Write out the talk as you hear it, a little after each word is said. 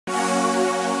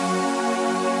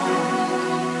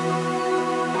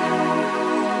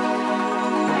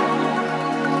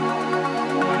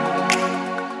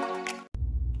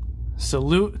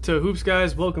Salute to Hoops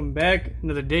guys, welcome back.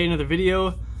 Another day, another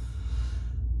video.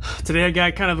 Today I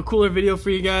got kind of a cooler video for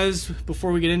you guys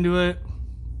before we get into it.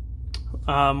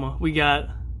 We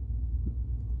got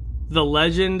the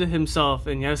legend himself,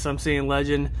 and yes, I'm saying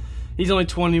legend. He's only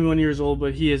 21 years old,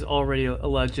 but he is already a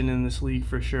legend in this league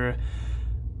for sure.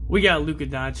 We got Luka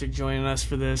Doncic joining us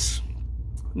for this.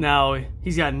 Now,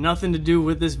 he's got nothing to do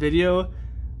with this video,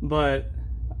 but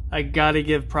I gotta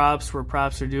give props where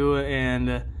props are due,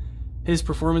 and his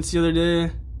performance the other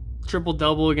day,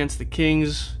 triple-double against the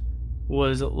Kings,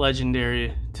 was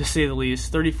legendary, to say the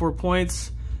least. 34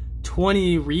 points,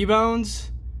 20 rebounds,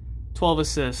 12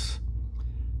 assists.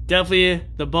 Definitely,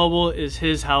 the bubble is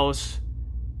his house.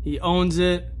 He owns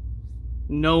it.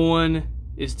 No one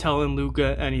is telling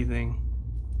Luka anything,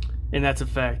 and that's a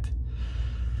fact.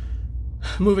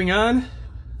 Moving on,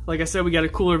 like I said, we got a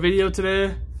cooler video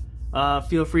today.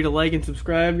 Feel free to like and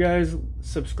subscribe, guys.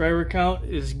 Subscriber count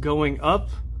is going up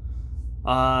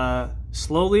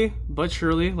slowly but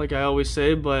surely, like I always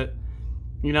say, but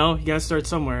you know, you gotta start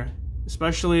somewhere,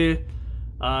 especially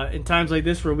in times like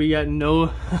this where we got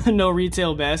no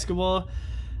retail basketball.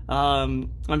 I'm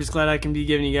just glad I can be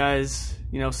giving you guys,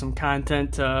 you know, some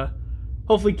content to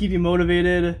hopefully keep you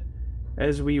motivated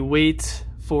as we wait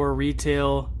for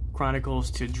Retail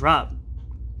Chronicles to drop.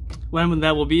 When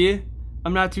that will be,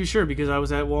 I'm not too sure, because I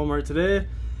was at Walmart today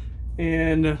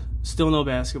and still no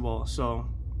basketball. So,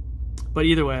 but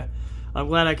either way, I'm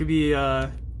glad I could be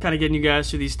kind of getting you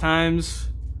guys through these times,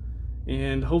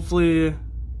 and hopefully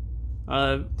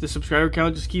the subscriber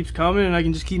count just keeps coming and I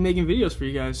can just keep making videos for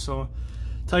you guys. So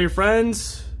tell your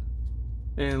friends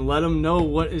and let them know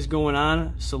what is going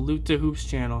on. Salute to Hoops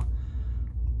channel.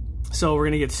 So we're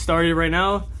gonna get started right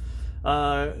now.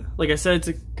 Like I said,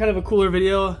 it's kind of a cooler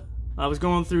video. I was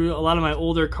going through a lot of my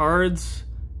older cards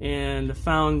and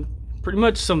found pretty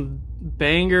much some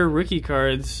banger rookie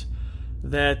cards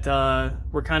that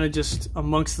were kind of just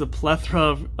amongst the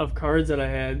plethora of cards that I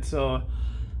had. So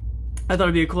I thought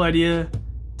it'd be a cool idea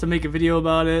to make a video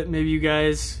about it. Maybe you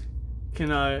guys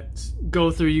can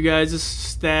go through you guys'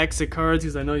 stacks of cards,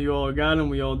 because I know you all got them,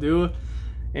 we all do,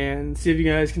 and see if you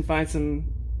guys can find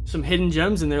some hidden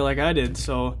gems in there like I did.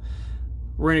 So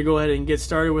we're gonna go ahead and get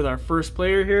started with our first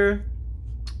player here.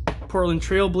 Portland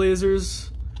Trail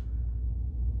Blazers.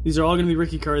 These are all gonna be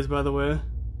rookie cards, by the way.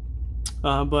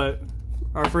 But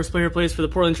our first player plays for the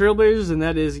Portland Trail Blazers, and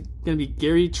that is gonna be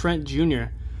Gary Trent Jr.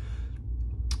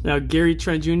 Now, Gary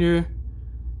Trent Jr.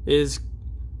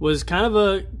 was kind of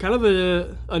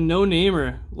a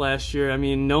no-namer last year. I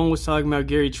mean, no one was talking about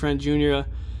Gary Trent Jr.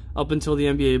 up until the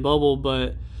NBA bubble,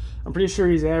 but I'm pretty sure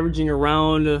he's averaging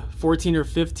around 14 or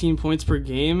 15 points per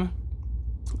game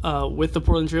with the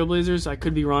Portland Trail Blazers. I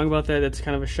could be wrong about that. That's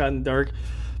kind of a shot in the dark.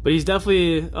 But he's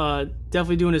definitely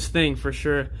doing his thing for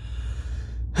sure.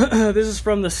 This is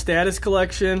from the Status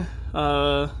Collection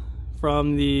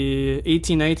from the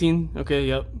 18-19. Okay,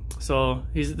 yep. So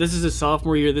this is his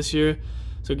sophomore year this year.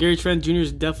 So Gary Trent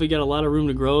Jr.'s definitely got a lot of room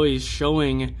to grow. He's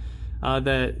showing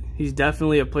that he's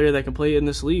definitely a player that can play in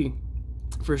this league,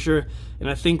 for sure. And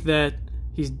I think that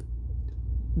he's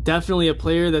definitely a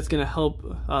player that's going to help.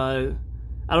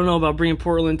 I don't know about bringing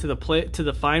Portland to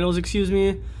the finals, excuse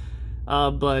me,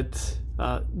 but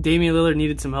Damian Lillard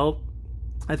needed some help.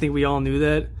 I think we all knew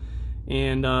that,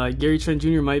 and Gary Trent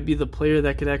Jr. might be the player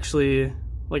that could actually,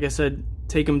 like I said,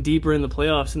 take them deeper in the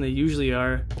playoffs than they usually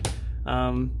are.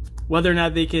 Whether or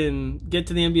not they can get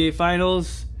to the NBA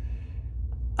finals,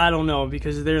 I don't know,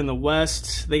 because they're in the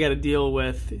West. They got to deal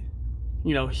with,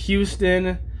 you know,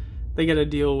 Houston. They got to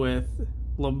deal with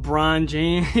LeBron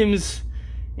James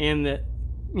and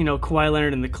Kawhi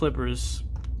Leonard and the Clippers.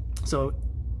 So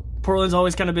Portland's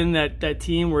always kind of been that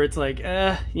team where it's like,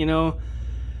 you know,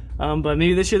 but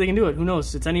maybe this year they can do it. Who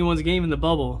knows? It's anyone's game in the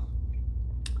bubble.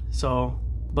 So,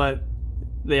 but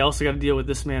they also got to deal with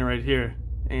this man right here,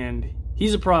 and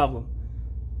he's a problem.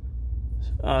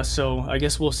 So I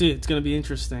guess we'll see. It's going to be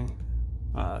interesting.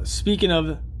 Speaking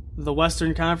of the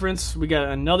Western Conference, we got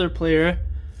another player.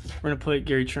 We're going to put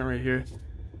Gary Trent right here.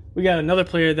 We got another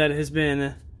player that has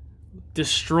been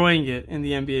destroying it in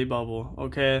the NBA bubble,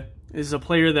 okay? This is a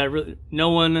player that no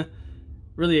one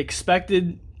really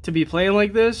expected to be playing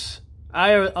like this.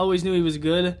 I always knew he was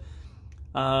good,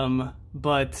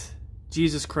 but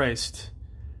Jesus Christ.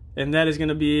 And that is going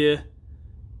to be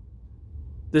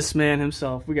this man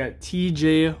himself. We got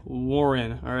TJ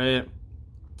Warren, all right?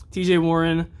 TJ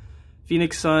Warren,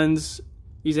 Phoenix Suns.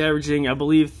 He's averaging, I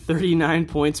believe, 39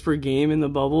 points per game in the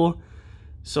bubble.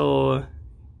 So,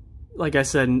 like I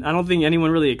said, I don't think anyone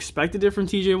really expected it from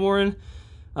TJ Warren.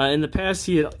 In the past,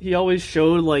 he always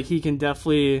showed like he can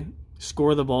definitely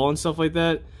score the ball and stuff like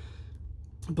that.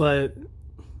 but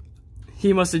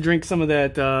he must have drank some of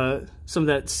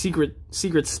that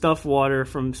secret stuff water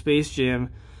from Space Jam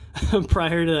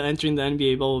prior to entering the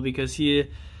NBA bubble, because he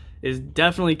is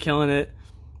definitely killing it.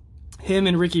 Him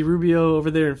and Ricky Rubio over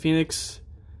there in Phoenix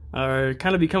are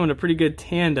kind of becoming a pretty good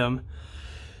tandem.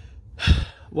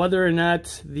 Whether or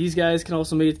not these guys can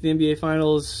also make it to the NBA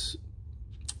Finals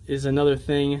is another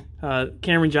thing.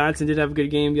 Cameron Johnson did have a good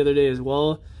game the other day as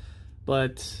well,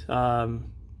 but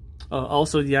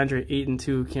also DeAndre Ayton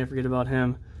too. Can't forget about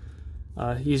him.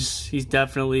 He's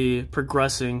definitely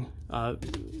progressing,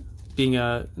 being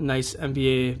a nice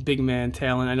NBA big man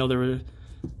talent. I know there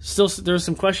were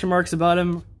some question marks about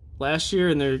him last year,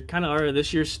 and there kind of are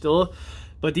this year still.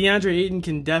 But DeAndre Ayton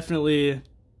can definitely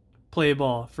play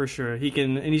ball for sure. He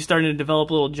can, and he's starting to develop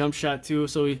a little jump shot too.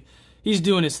 So he's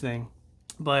doing his thing.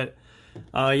 But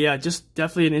yeah, just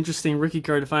definitely an interesting rookie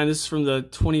card to find. This is from the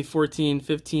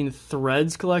 2014-15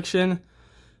 Threads collection,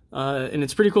 and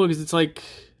it's pretty cool because it's like,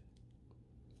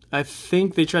 I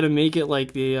think they try to make it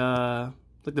like the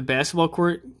basketball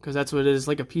court, because that's what it is,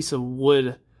 like a piece of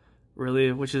wood,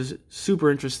 really, which is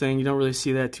super interesting. You don't really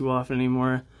see that too often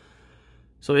anymore.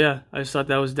 So yeah, I just thought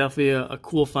that was definitely a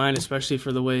cool find, especially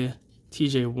for the way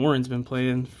TJ Warren's been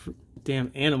playing.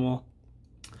 Damn animal.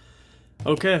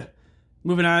 Okay,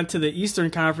 moving on to the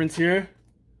Eastern Conference here.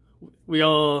 We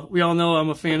all know I'm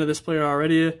a fan of this player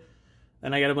already,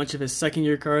 and I got a bunch of his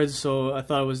second-year cards, so I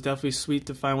thought it was definitely sweet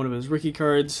to find one of his rookie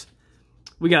cards.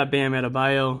 We got Bam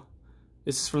Adebayo.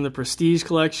 This is from the Prestige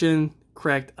collection,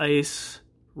 Cracked Ice,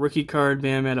 rookie card,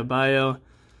 Bam Adebayo.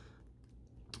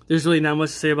 There's really not much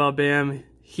to say about Bam.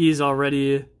 He's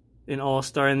already an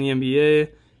all-star in the NBA.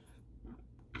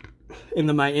 And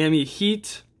the Miami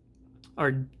Heat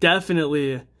are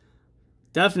definitely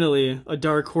a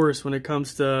dark horse when it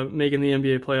comes to making the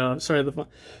NBA playoffs. Sorry,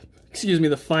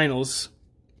 the finals.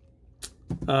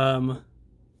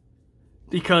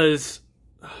 Because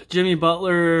Jimmy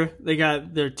Butler, they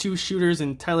got their two shooters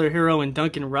in Tyler Hero and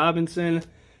Duncan Robinson.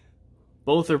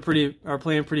 Both are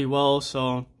playing pretty well,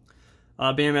 so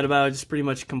Bam Adebayo just pretty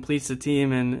much completes the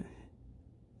team. And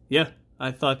yeah,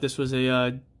 I thought this was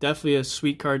definitely a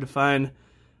sweet card to find.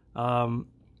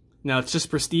 Now it's just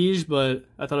Prestige, but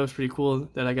I thought it was pretty cool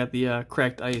that I got the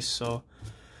Cracked Ice. So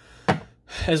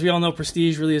as we all know,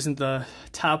 Prestige really isn't the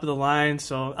top of the line.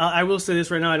 So I will say this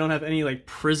right now, I don't have any like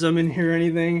Prism in here or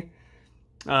anything,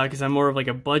 because I'm more of like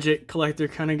a budget collector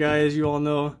kind of guy, as you all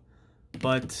know.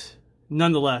 But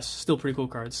nonetheless, still pretty cool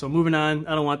cards. So moving on,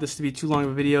 I don't want this to be too long of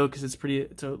a video because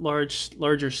it's a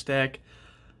larger stack.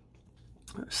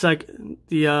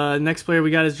 The next player we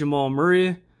got is Jamal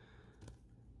Murray,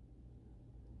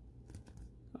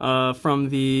 from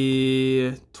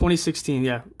the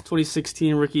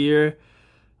 2016 rookie year.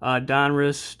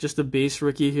 Donruss, just a base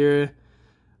rookie here.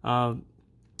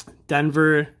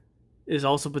 Denver is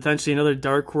also potentially another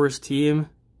dark horse team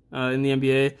in the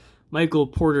NBA. Michael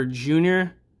Porter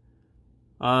Jr.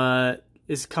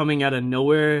 Is coming out of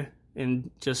nowhere and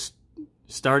just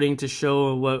starting to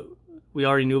show what we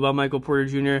already knew about Michael Porter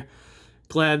Jr.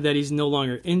 Glad that he's no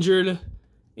longer injured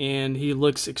and he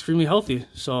looks extremely healthy.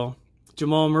 So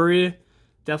Jamal Murray,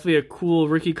 definitely a cool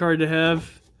rookie card to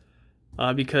have,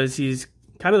 because he's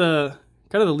kind of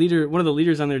the leader, one of the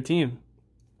leaders on their team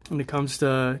when it comes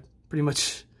to pretty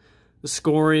much the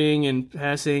scoring and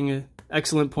passing.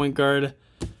 Excellent point guard,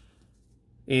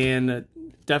 and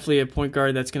definitely a point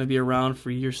guard that's going to be around for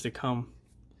years to come.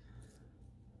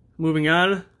 Moving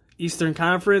on, Eastern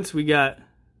Conference, we got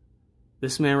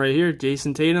this man right here,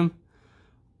 Jason Tatum,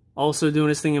 also doing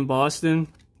his thing in Boston.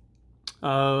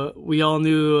 We all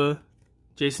knew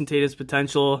Jason Tatum's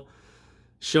potential,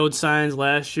 showed signs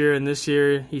last year, and this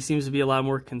year he seems to be a lot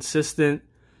more consistent,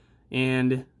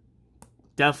 and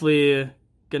definitely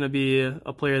going to be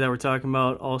a player that we're talking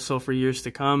about also for years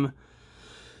to come.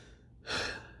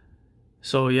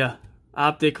 So yeah,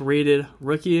 Optic rated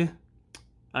rookie.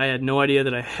 I had no idea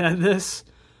that I had this,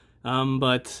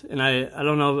 but I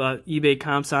don't know about eBay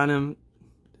comps on him.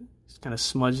 It's kind of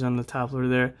smudged on the top loader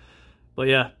there, but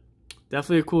yeah,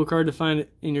 definitely a cool card to find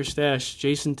in your stash.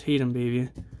 Jason Tatum, baby.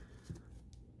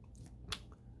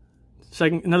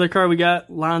 Another card we got,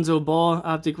 Lonzo Ball,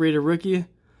 Optic rated rookie.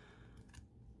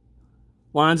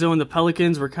 Lonzo and the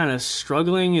Pelicans were kind of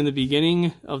struggling in the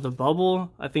beginning of the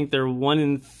bubble. I think they're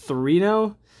 1-3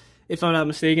 now, if I'm not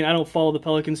mistaken. I don't follow the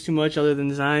Pelicans too much other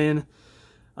than Zion.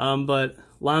 But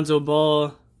Lonzo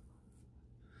Ball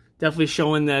definitely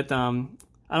showing that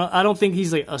I don't think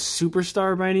he's like a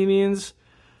superstar by any means,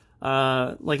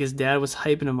 like his dad was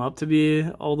hyping him up to be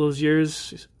all those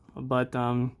years. But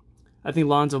I think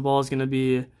Lonzo Ball is going to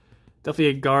be definitely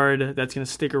a guard that's going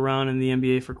to stick around in the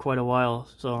NBA for quite a while.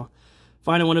 So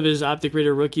finding one of his optic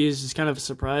rated rookies is kind of a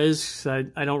surprise.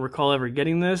 I don't recall ever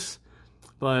getting this,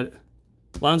 but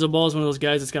Lonzo Ball is one of those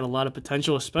guys that's got a lot of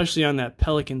potential, especially on that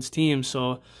Pelicans team.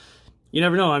 So you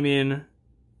never know. I mean,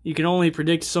 you can only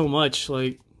predict so much.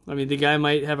 Like, I mean, the guy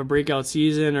might have a breakout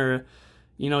season, or,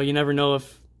 you know, you never know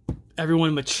if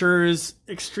everyone matures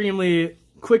extremely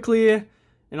quickly,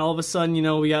 and all of a sudden, you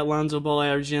know, we got Lonzo Ball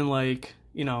averaging like,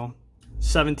 you know,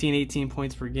 17, 18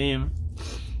 points per game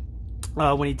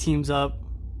when he teams up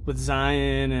with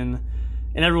Zion, and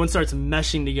everyone starts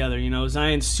meshing together. You know,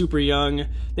 Zion's super young.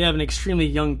 They have an extremely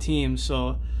young team,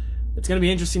 so it's going to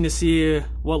be interesting to see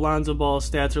what Lonzo Ball's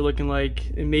stats are looking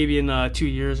like maybe in 2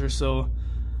 years or so.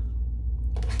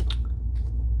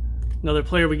 Another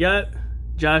player we got,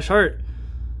 Josh Hart.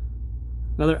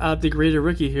 Another optic rated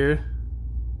rookie here.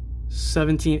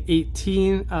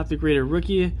 17-18 optic rated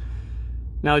rookie.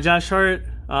 Now Josh Hart,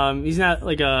 he's not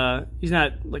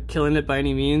like killing it by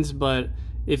any means, but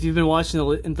if you've been watching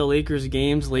the Lakers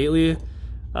games lately,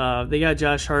 they got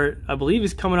Josh Hart. I believe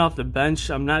he's coming off the bench.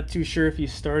 I'm not too sure if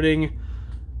he's starting.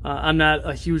 I'm not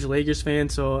a huge Lakers fan,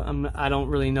 so I don't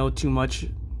really know too much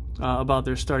about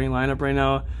their starting lineup right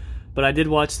now. But I did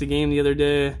watch the game the other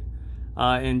day,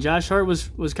 and Josh Hart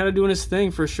was kind of doing his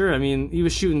thing for sure. I mean, he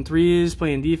was shooting threes,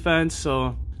 playing defense,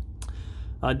 so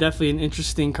definitely an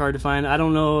interesting card to find. I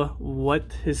don't know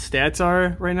what his stats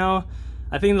are right now.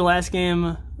 I think in the last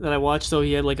game that I watched, though,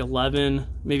 he had like 11,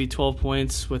 maybe 12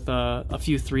 points with a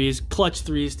few threes, clutch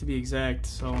threes to be exact.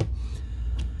 So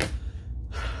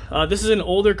this is an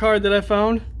older card that I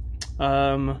found,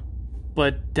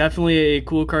 but definitely a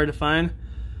cool card to find.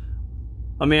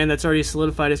 A man that's already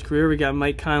solidified his career. We got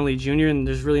Mike Conley Jr., and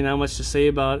there's really not much to say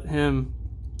about him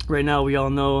right now. We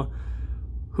all know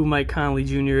who Mike Conley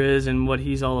Jr. is and what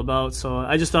he's all about. So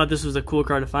I just thought this was a cool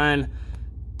card to find.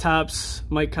 Topps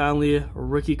Mike Conley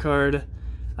rookie card.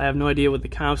 I have no idea what the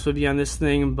comps would be on this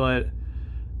thing, but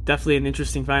definitely an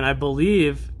interesting find. I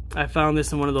believe I found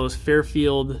this in one of those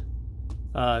Fairfield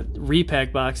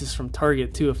repack boxes from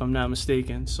Target too, if I'm not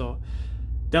mistaken. So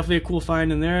definitely a cool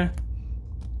find in there.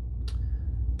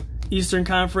 Eastern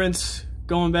Conference,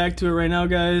 going back to it right now,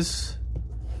 guys.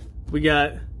 We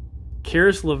got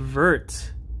Karis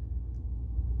LeVert.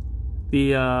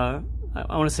 The I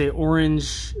want to say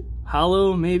orange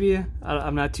hollow, maybe.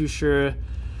 I'm not too sure.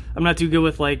 I'm not too good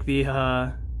with like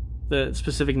the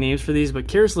specific names for these, but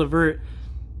Karis LeVert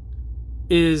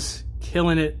is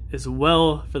killing it as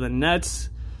well for the Nets.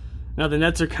 Now the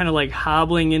Nets are kind of like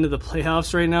hobbling into the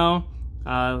playoffs right now.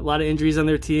 A lot of injuries on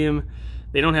their team.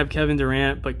 They don't have Kevin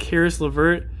Durant, but Karis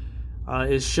LeVert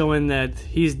is showing that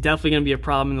he's definitely going to be a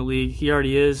problem in the league. He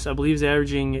already is. I believe he's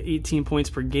averaging 18 points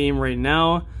per game right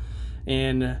now,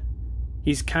 and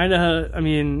he's kind of, I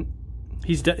mean,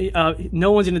 he's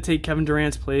no one's going to take Kevin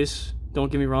Durant's place,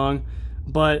 don't get me wrong,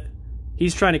 but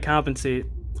he's trying to compensate.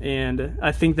 And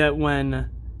I think that when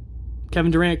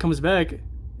Kevin Durant comes back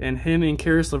and him and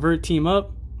Karis LeVert team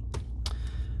up,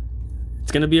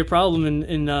 it's going to be a problem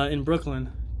in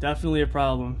Brooklyn. Definitely a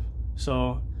problem.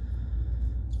 So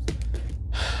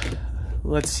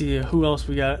let's see who else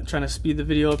we got. Trying to speed the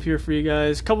video up here for you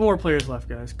guys. Couple more players left,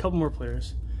 guys. Couple more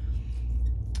players.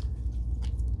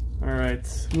 All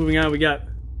right, moving on. We got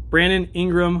Brandon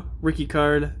Ingram rookie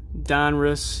card.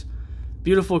 Donruss.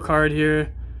 Beautiful card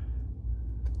here.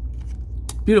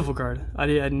 Beautiful card. I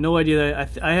had no idea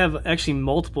that I have actually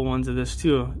multiple ones of this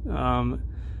too,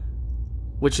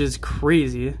 which is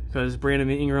crazy because Brandon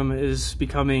Ingram is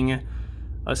becoming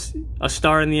a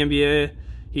star in the NBA.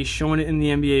 He's showing it in the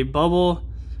NBA bubble.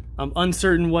 I'm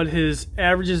uncertain what his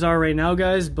averages are right now,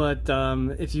 guys, but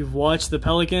if you've watched the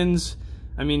Pelicans,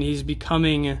 I mean, he's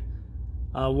becoming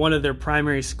one of their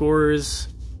primary scorers.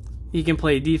 He can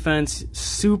play defense,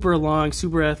 super long,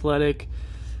 super athletic,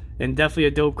 and definitely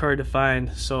a dope card to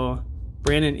find. So,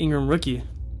 Brandon Ingram rookie.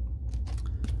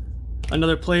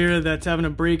 Another player that's having a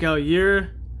breakout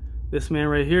year, this man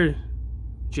right here,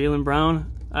 Jaylen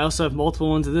Brown. I also have multiple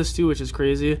ones of this too, which is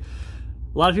crazy. A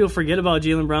lot of people forget about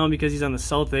Jaylen Brown because he's on the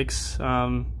Celtics.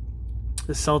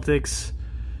 The Celtics,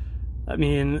 I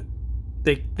mean,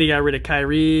 they got rid of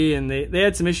Kyrie, and they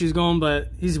had some issues going,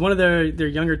 but he's one of their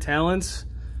younger talents,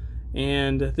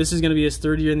 and this is going to be his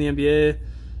third year in the NBA,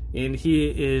 and he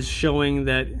is showing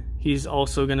that he's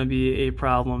also going to be a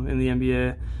problem in the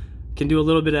NBA. Can do a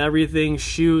little bit of everything,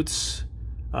 shoots,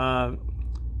 does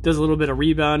a little bit of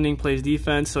rebounding, plays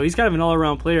defense. So he's kind of an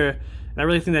all-around player. And I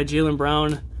really think that Jaylen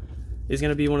Brown is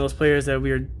going to be one of those players that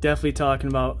we are definitely talking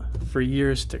about for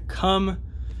years to come,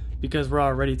 because we're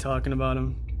already talking about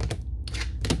him.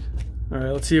 All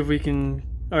right, let's see if we can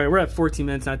All right, we're at 14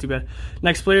 minutes, not too bad.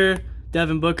 Next player,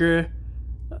 Devin Booker.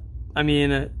 I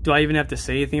mean, do I even have to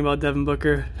say anything about Devin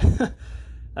Booker?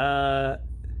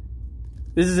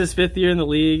 This is his 5th year in the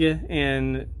league,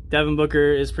 and Devin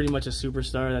Booker is pretty much a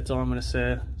superstar. That's all I'm going to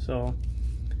say. So,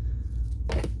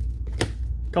 a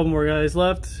couple more guys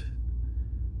left.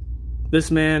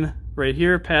 This man right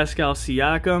here, Pascal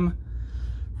Siakam.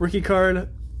 Rookie card,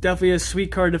 definitely a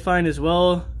sweet card to find as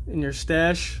well in your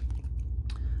stash.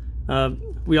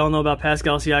 We all know about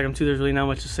Pascal Siakam too. There's really not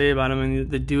much to say about him. I mean,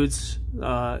 the dude's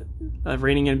a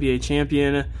reigning NBA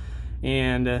champion,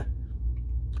 and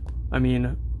I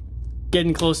mean,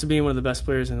 getting close to being one of the best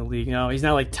players in the league. Now, he's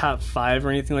not like top 5 or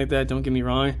anything like that, don't get me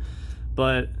wrong,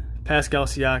 but Pascal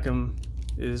Siakam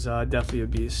is definitely a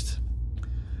beast.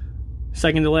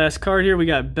 Second to last card here, we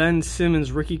got Ben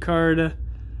Simmons rookie card.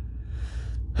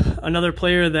 Another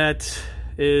player that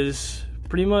is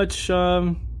pretty much,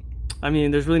 I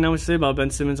mean, there's really not much to say about Ben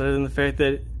Simmons other than the fact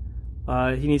that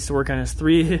he needs to work on his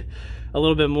 3 a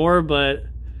little bit more, but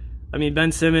I mean,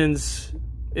 Ben Simmons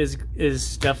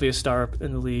is definitely a star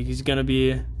in the league. He's going to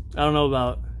be, I don't know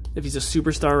about if he's a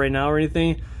superstar right now or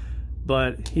anything,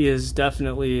 but he is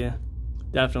definitely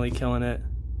killing it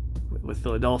with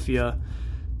Philadelphia.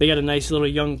 They got a nice little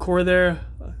young core there.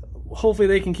 Hopefully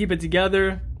they can keep it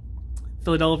together.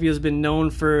 Philadelphia has been known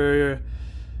for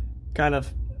kind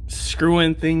of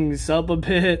screwing things up a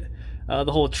bit.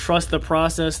 The whole trust the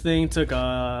process thing took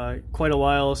quite a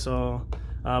while, so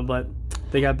but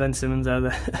they got Ben Simmons out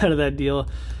of that deal,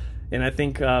 and I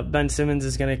think Ben Simmons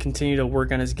is going to continue to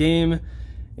work on his game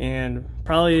and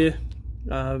probably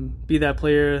be that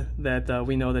player that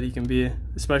we know that he can be,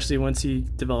 especially once he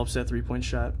develops that 3-point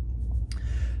shot.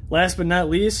 Last but not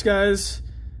least, guys,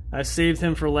 I saved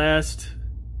him for last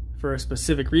for a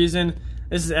specific reason.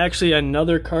 This is actually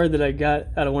another card that I got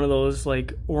out of one of those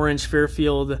like orange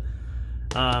Fairfield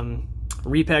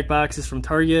repack boxes from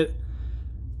Target,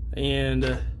 and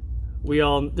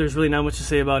there's really not much to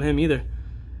say about him either.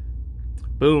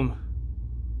 Boom.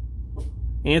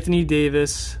 Anthony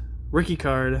Davis rookie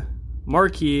card,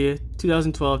 marquee,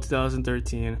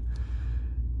 2012-2013.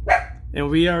 And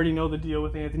we already know the deal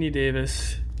with Anthony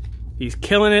Davis. He's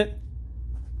killing it.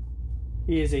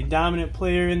 He is a dominant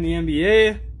player in the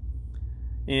NBA,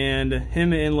 and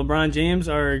him and LeBron James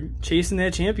are chasing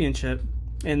that championship.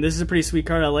 And this is a pretty sweet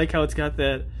card. I like how it's got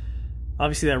that,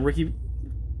 obviously that rookie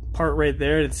part right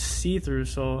there. It's see-through,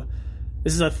 so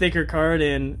this is a thicker card,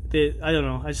 and I don't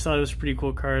know. I just thought it was a pretty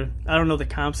cool card. I don't know the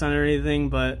comps on it or anything,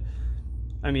 but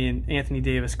I mean, Anthony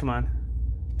Davis, come on.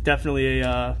 Definitely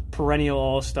a perennial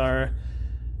all-star,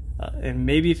 and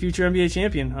maybe a future NBA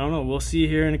champion. I don't know. We'll see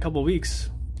here in a couple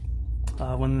weeks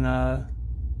when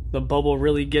the bubble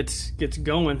really gets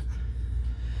going.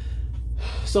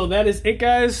 So that is it,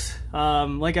 guys.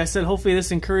 Like I said, hopefully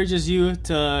this encourages you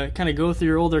to kind of go through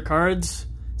your older cards,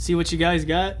 see what you guys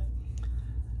got,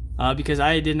 because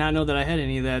I did not know that I had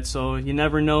any of that. So you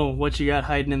never know what you got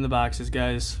hiding in the boxes,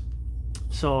 guys.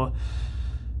 So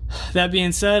that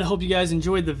being said, hope you guys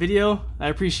enjoyed the video. I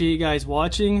appreciate you guys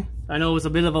watching. I know it was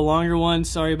a bit of a longer one,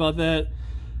 sorry about that,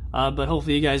 but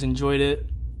hopefully you guys enjoyed it,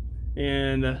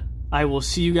 and I will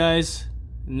see you guys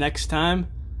next time.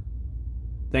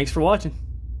 Thanks for watching.